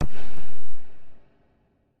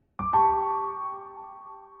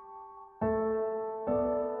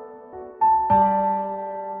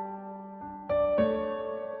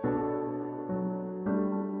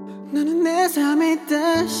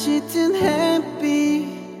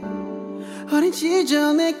버리지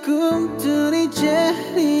내 꿈들이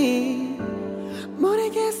제리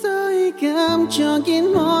모르겠어 이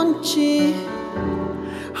감정인 뭔지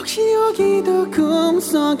혹시 여기도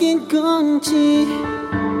꿈속인 건지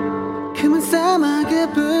그만 삼아 그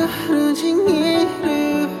부르진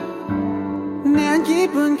이름 내 안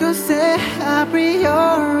깊은 곳에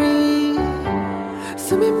아프리오리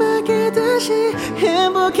숨이 막히듯이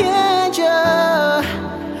행복해져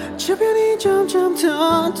주변이 점점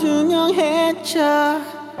더 투명해져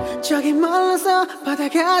저기 멀리서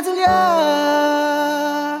바다가 들려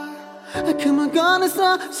그만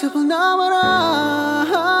건너서 숲을 넘어라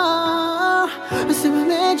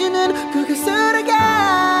스며내주는 그곳으로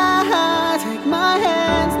가 Take my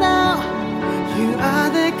hands now You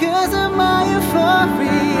are the cause of my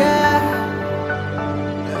euphoria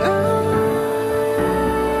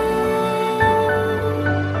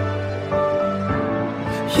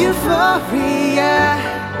Euphoria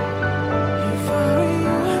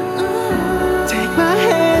Take my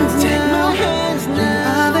hands now You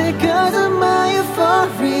are the cause of my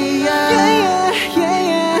euphoria Yeah, yeah, yeah,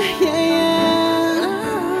 yeah, yeah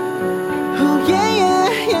Oh yeah, yeah,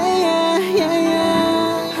 yeah, yeah, yeah,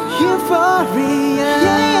 yeah Euphoria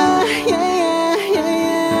Yeah, yeah, yeah, yeah,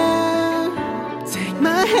 yeah Take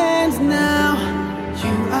my hands now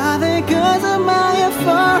You are the cause of my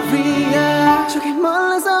euphoria 저기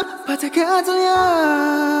멀리서 바다가 들려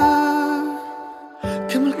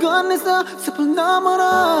그물 건너서 숲을 넘어라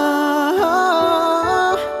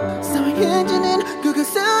사랑해주는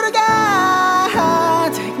그곳으로 가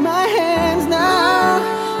Take my hands now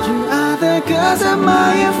You are the cause of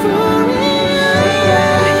my euphoria